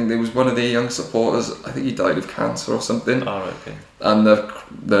Halifax thing? There was one of their young supporters, I think he died of cancer or something. Oh, okay. And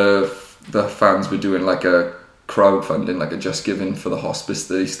the fans were doing like a crowdfunding, like a Just Giving for the hospice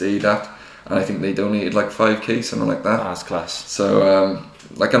that he stayed at. And I think they donated like 5k, something like that. Oh, that's class. So,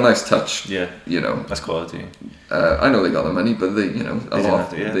 like a nice touch. Yeah. You know. That's quality. I know they got the money, but they, you know, they don't have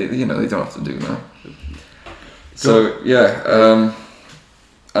to, yeah. they don't have to do that. So yeah,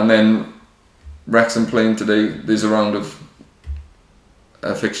 and then Wrexham playing today. There's a round of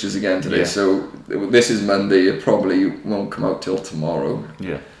fixtures again today. Yeah. So this is Monday. It probably won't come out till tomorrow.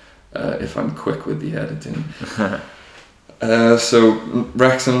 Yeah. If I'm quick with the editing. So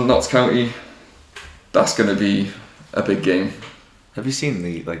Wrexham, Notts County, that's going to be a big game. Have you seen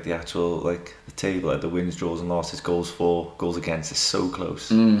the actual the table, like the wins, draws and losses, goals for, goals against? It's so close.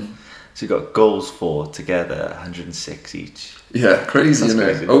 So you've got goals for together 106 each. Yeah, crazy, isn't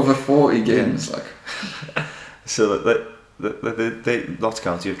it? Over 40 games, like. So the Notts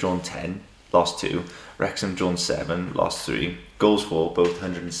County have drawn 10, lost 2. Wrexham drawn 7, lost 3. Goals for both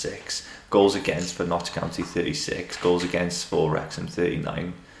 106. Goals against for Notts County 36. Goals against for Wrexham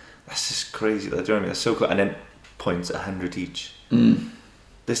 39. That's just crazy. Do you know what I mean? That's so close. And then points 100 each.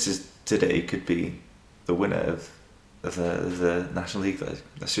 This is today could be the winner of the National League.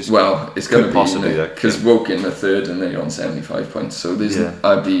 That's just it's going to be possibly because Woking are third and they're on 75 points. So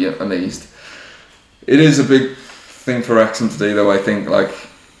I'd be amazed. It is a big thing for Wrexham today, though. I think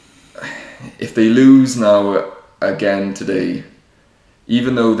if they lose now again today,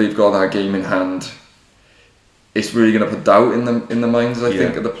 even though they've got that game in hand, it's really going to put doubt in the minds, I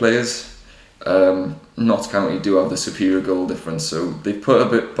think, of the players. Notts County do have the superior goal difference, so they've put a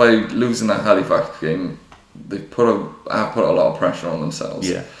bit by losing that Halifax game. They've put a lot of pressure on themselves.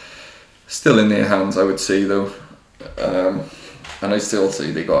 Yeah, still in their hands, I would say, though, and I still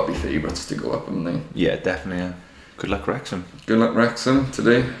say they got to be favourites to go up, haven't they? Yeah, definitely. Yeah. Good luck, Wrexham. Good luck, Wrexham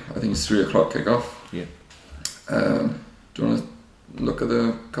today. I think it's 3:00 kick-off. Yeah. Do you want to look at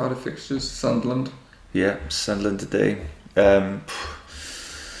the Cardiff fixtures? Sunderland. Yeah, Sunderland today.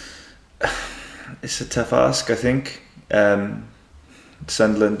 It's a tough ask, I think.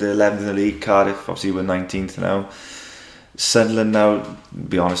 Sunderland, they're 11th in the league. Cardiff, obviously, we're 19th now. Sunderland now, to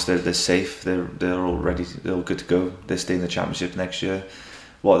be honest, they're safe. They're all ready. They're all good to go. They're staying in the Championship next year.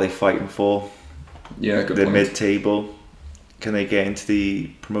 What are they fighting for? Yeah, good They're point. mid-table. Can they get into the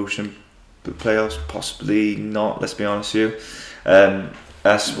promotion playoffs? Possibly not. Let's be honest with you.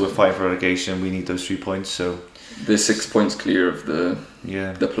 Us, we're fighting for relegation. We need those 3 points. So they're 6 points clear of the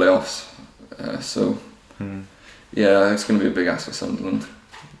playoffs. Yeah, it's going to be a big ask for Sunderland.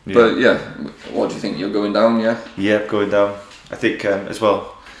 Yeah. But yeah, what do you think? You're going down, yeah? Yeah, going down. I think as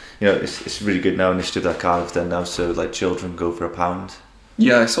well, it's really good now initiative that Cardiff done now. So like children go for £1.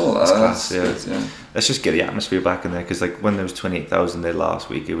 Yeah, I saw that. That's class. Yeah. Good, yeah. Let's just get the atmosphere back in there, because like when there was 28,000 there last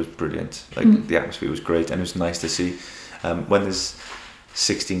week, it was brilliant. Like the atmosphere was great, and it was nice to see. When there's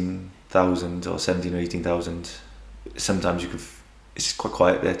 16,000 or 17 or 18,000, sometimes it's quite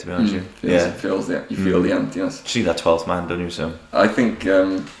quiet there, to be honest with you. You feel the emptiness. You see that 12th man, don't you? So I think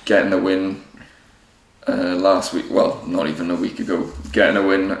getting a win last week, well, not even a week ago, getting a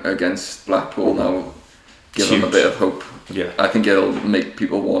win against Blackpool now, give them a bit of hope. Yeah, I think it'll make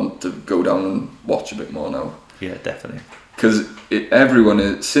people want to go down and watch a bit more now. Yeah, definitely. Because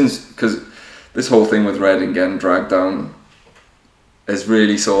because this whole thing with Reading getting dragged down has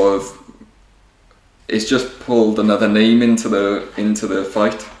really it's just pulled another name into the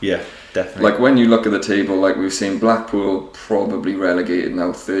fight. Yeah, definitely. Like when you look at the table, like we were saying, Blackpool probably relegated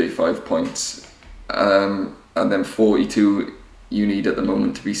now, 35 points, and then 42 you need at the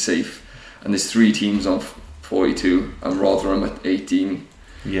moment to be safe, and there's 3 teams on 42, and Rotherham at 18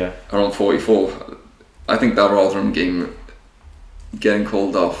 are on 44. I think that Rotherham game getting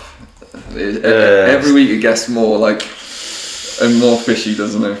called off, every week it gets more and more fishy,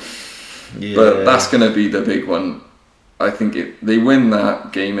 doesn't it? Yeah. But that's going to be the big one. I think they win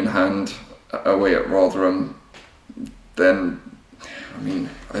that game in hand away at Rotherham, then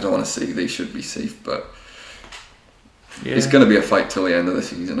I don't want to say they should be safe, but it's going to be a fight till the end of the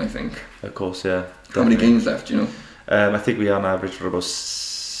season, I think. Of course, yeah. Definitely. How many games left, do you know? I think we are on average for about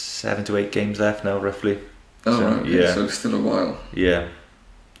 7 to 8 games left now, roughly. Oh, so, right, okay. Yeah. So still a while. Yeah.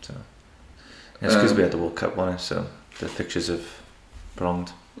 So it's because we had the World Cup, wasn't it? So the fixtures have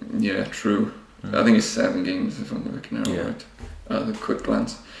prolonged. Yeah, true. I think it's 7 games if I'm working out right. The quick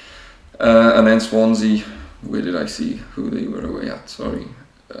glance. And then Swansea, where did I see who they were away at? Sorry.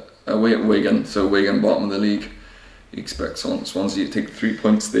 Away at Wigan. So Wigan, bottom of the league. You expect Swansea to take 3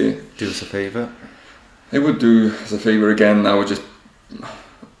 points there. Do us a favour. They would do us a favour again. Now, just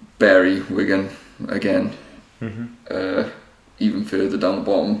bury Wigan again. Even further down the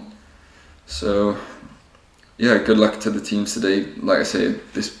bottom. So yeah, good luck to the teams today. Like I say,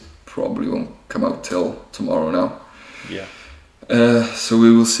 this probably won't come out till tomorrow now. Yeah. So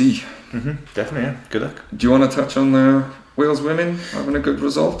we will see. Definitely, yeah. Good luck. Do you want to touch on the Wales women having a good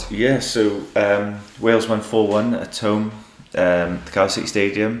result? Yeah, so Wales won 4-1 at home, the Cardiff City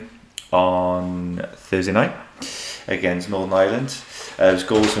Stadium on Thursday night against Northern Ireland. It was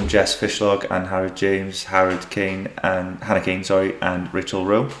goals from Jess Fishlog and Hannah Kane, and Rachel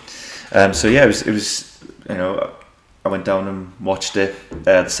Rowe. So yeah, it was I went down and watched it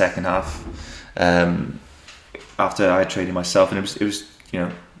the second half after I had training myself, and it was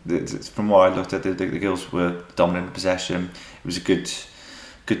from what I looked at, the girls were dominant in possession. It was a good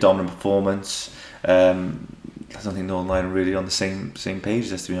dominant performance. I don't think Northern Ireland really on the same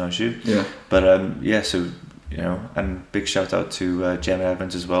page, as to be honest with you. Yeah. But so and big shout out to Gemma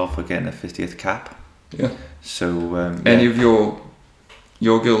Evans as well for getting a 50th cap. Yeah. So any of your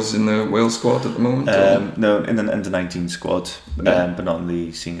girls in the Wales squad at the moment? No, in the under 19 squad, but not in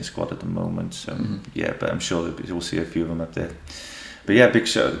the senior squad at the moment. So yeah, but I'm sure that we'll see a few of them up there. But yeah, big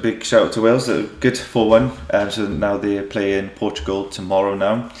shout out to Wales. Good 4-1. So now they're playing Portugal tomorrow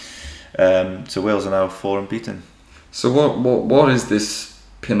now. So Wales are now 4 unbeaten. So what is this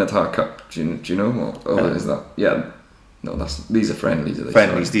Pinatar Cup? Do you know? Is that No, these are friendlies. Are they?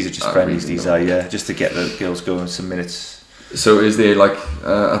 Friendlies. Sorry. These are just friendlies. These are just to get the girls going some minutes. So is there like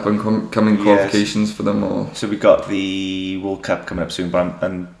up and coming qualifications for them, or? So we got the World Cup coming up soon, but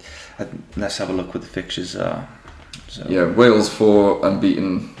let's have a look what the fixtures are. So. Yeah, Wales 4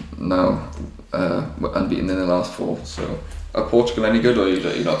 unbeaten now, unbeaten in the last 4. So are Portugal any good, or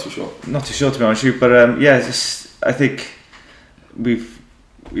you're not too sure? Not too sure, to be honest with you, but I think we've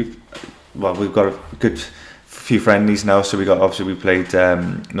got a good few friendlies now. So we played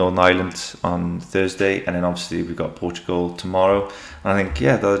Northern Ireland on Thursday, and then obviously we got Portugal tomorrow. And I think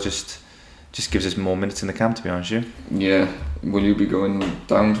that just gives us more minutes in the camp, to be honest with you. Yeah, will you be going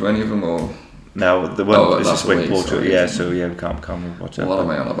down to any of them, or? No, the one is just when Portugal. Sorry, we can't watch that. What am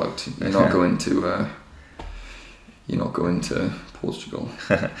I on about? You're not going to. You're not going to Portugal.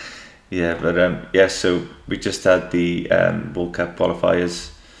 Yeah, but so we just had the World Cup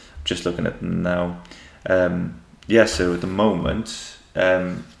qualifiers. Just looking at them now. So at the moment,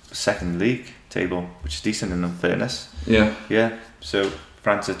 second league table, which is decent in fairness. Yeah. Yeah. So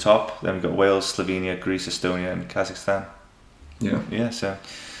France are top. Then we've got Wales, Slovenia, Greece, Estonia, and Kazakhstan. Yeah. Yeah. So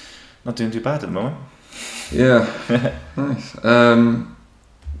not doing too bad at the moment. Yeah. Nice. I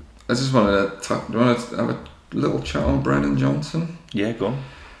just wanted to have a little chat on Brennan Johnson. Yeah, go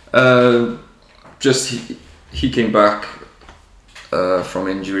on. He came back from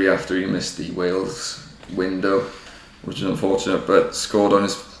injury after he missed the Wales window, which is unfortunate, but scored on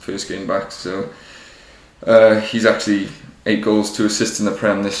his first game back. So he's actually 8 goals, 2 assists in the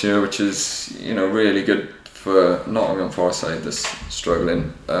Prem this year, which is really good for Nottingham Forest side that's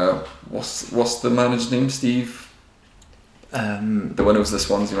struggling. What's the manager's name? Steve. The one who was the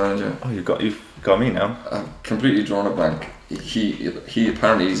Swansea manager. Oh, you've got me now. I've completely drawn a blank. He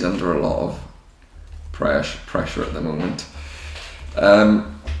apparently he's under a lot of pressure at the moment.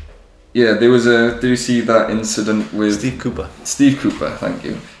 There was did you see that incident with Steve Cooper, thank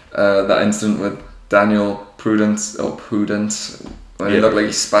you. That incident with Daniel Prudence when he looked like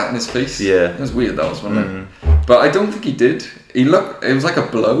he spat in his face. Yeah, it was weird, that was, wasn't it? But I don't think he did. It was like a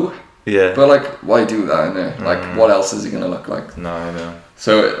blow. Yeah, but like, why do that? Like, what else is he gonna look like? No, I know.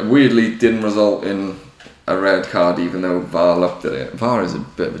 So it weirdly didn't result in a red card, even though VAR looked at it. VAR is a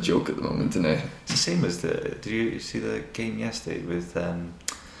bit of a joke at the moment, isn't it? It's the same as did you see the game yesterday with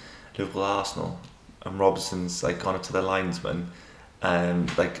Liverpool Arsenal, and Robertson's like gone up to the linesman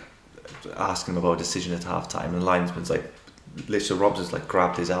and like asking him about a decision at half time, and the linesman's like, literally Robertson's like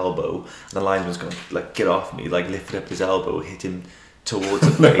grabbed his elbow, and the linesman's going like, get off me, like lifted up his elbow, hit him towards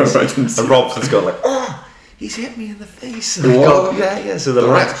the face, and Robertson's gone like, oh, he's hit me in the face. So the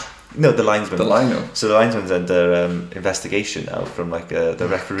linesman. The lineman. So the linesman's under investigation now from like the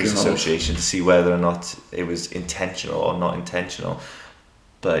Referees Association to see whether or not it was intentional or not intentional.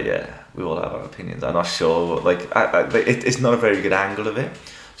 But yeah, we all have our opinions. I'm not sure. Like, it's not a very good angle of it,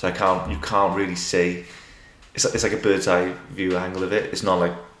 so you can't really say. It's like a bird's eye view angle of it. It's not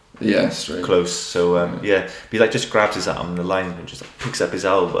like straight close. So he like just grabs his arm, and the linesman just like picks up his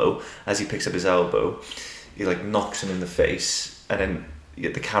elbow. As he picks up his elbow, he like knocks him in the face, and then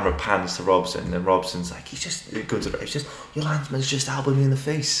the camera pans to Robson, and then Robson's like, your linesman's just elbowed me in the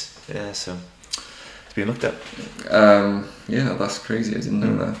face. Yeah, so it's being looked at. That's crazy. I didn't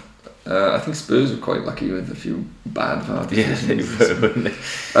know that. I think Spurs were quite lucky with a few bad VAR decisions. Yeah, they were, weren't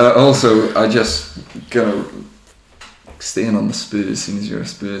they? Also, I just gonna staying on the Spurs, as soon as you're a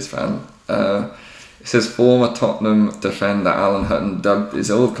Spurs fan. It says former Tottenham defender Alan Hutton dubbed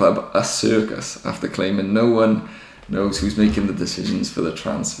his old club a circus after claiming no one knows who's making the decisions for the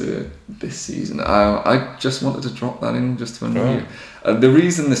transfer this season. I just wanted to drop that in just to annoy you. The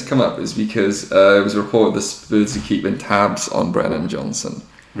reason this come up is because it was reported the Spurs are keeping tabs on Brennan Johnson.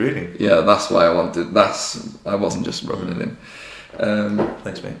 Really? Yeah, that's why I wanted. I wasn't just rubbing it in.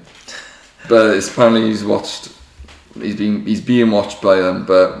 Thanks, mate. But it's apparently he's being watched by them.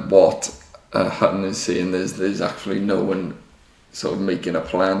 But what Hutton is saying there's actually no one sort of making a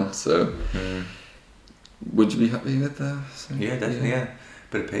plan. So. Would you be happy with that? So, yeah, definitely. Yeah,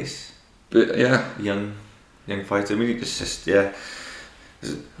 bit of pace. But yeah, young fighter. I mean, it's just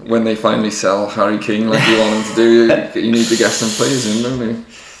When they finally sell Harry King like you want him to do, you need to get some players in, don't you?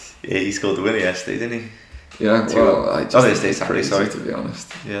 Yeah, he scored the winner yesterday, didn't he? Yeah. Well, I just think it's crazy, to be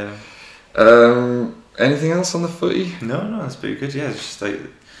honest. Yeah. Anything else on the footy? No, that's pretty good. Yeah, it's just like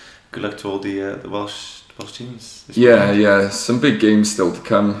good luck to all the Welsh teams. Yeah, some big games still to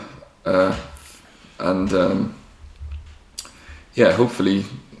come. Hopefully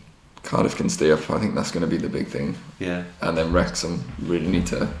Cardiff can stay up. I think that's going to be the big thing. Yeah. And then Wrexham really need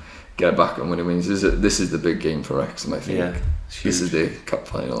to get back on winning wings. This is the big game for Wrexham, I think. Yeah, this is the cup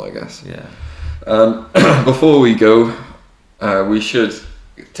final, I guess. Yeah. Before we go, we should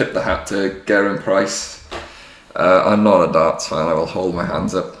tip the hat to Gerwyn Price. I'm not a darts fan, I will hold my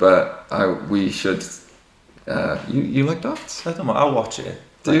hands up, but we should. You like darts? I don't know. I'll watch it.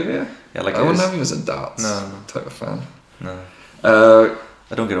 Do you? Yeah. Yeah, like I wouldn't have you as a darts type of fan. No.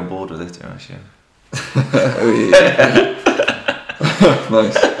 I don't get on board with it too much.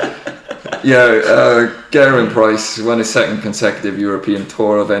 Nice. Yeah, Gerwyn Price won his second consecutive European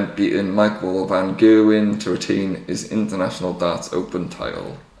Tour event, beating Michael van Gerwen to retain his International Darts Open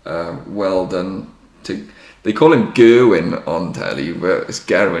title. Well done to. They call him Gerwyn on telly, but it's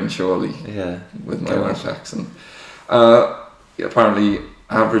Gerwyn surely. Yeah. With my Welsh accent. Apparently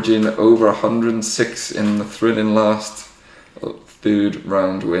averaging over 106 in the thrilling last third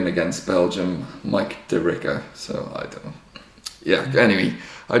round win against Belgium, Mike de Ricker. So I don't know. Yeah. Anyway,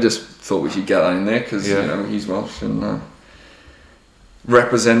 I just thought we should get that in there because he's Welsh and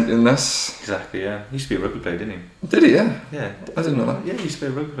representing us. Exactly. Yeah. He used to be a rugby player, didn't he? Did he? Yeah. Yeah. I didn't know that. Yeah, he used to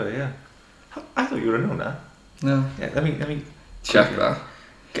be a rugby player. Yeah. I thought you would have known that. No. Yeah. Let me check that.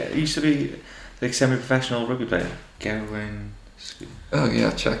 He used to be like semi-professional rugby player. Gerwyn. Oh yeah,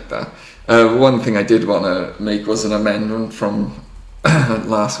 check that. One thing I did want to make was an amendment from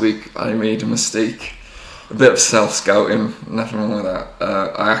last week. I made a mistake. A bit of self-scouting, nothing wrong with that.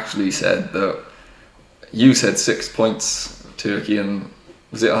 I actually said that you said 6 points, Turkey and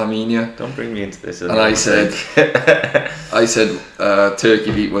was it Armenia? Don't bring me into this. And I said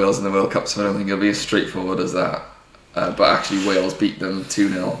Turkey beat Wales in the World Cup, so I don't think it'll be as straightforward as that. But actually Wales beat them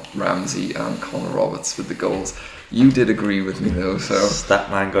 2-0, Ramsey and Connor Roberts with the goals. You did agree with me though, so...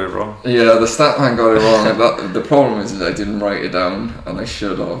 Statman got it wrong. Yeah, the Statman got it wrong. The problem is I didn't write it down, and I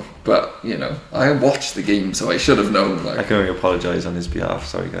should have. But, I watched the game, so I should have known. I can only apologise on his behalf,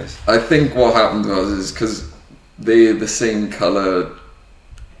 sorry guys. I think what happened is because they're the same colour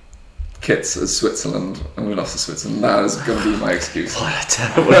kits as Switzerland, and we lost to Switzerland. That is going to be my excuse. What a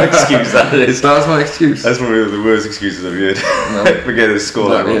terrible excuse that is. That's my excuse. That's one of the worst excuses I've heard. No. Forget the score.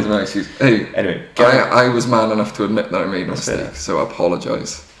 That is my excuse. Hey, anyway, I was man enough to admit that I made a mistake, so I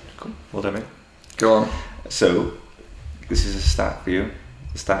apologise. Cool. Well done, mate. Go on. So, this is a stat for you,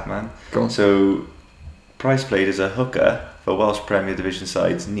 the stat man. Go on. So, Price played as a hooker for Welsh Premier Division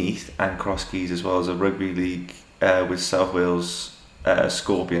sides Neath and Cross Keys, as well as a rugby league with South Wales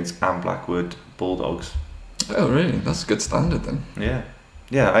Scorpions and Blackwood Bulldogs. Oh really? That's a good standard then.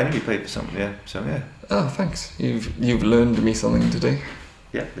 Yeah, I knew you played for something. Yeah, so yeah. Oh thanks, you've learned me something today.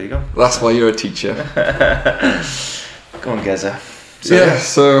 Yeah, there you go. That's why you're a teacher. Go on, Geza.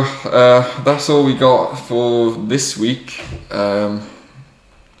 So that's all we got for this week.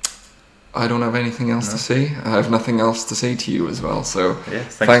 I don't have anything else to say. I have nothing else to say to you as well, so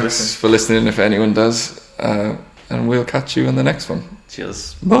thanks for listening if anyone does. And we'll catch you in the next one.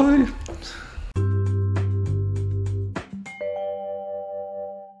 Cheers. Bye.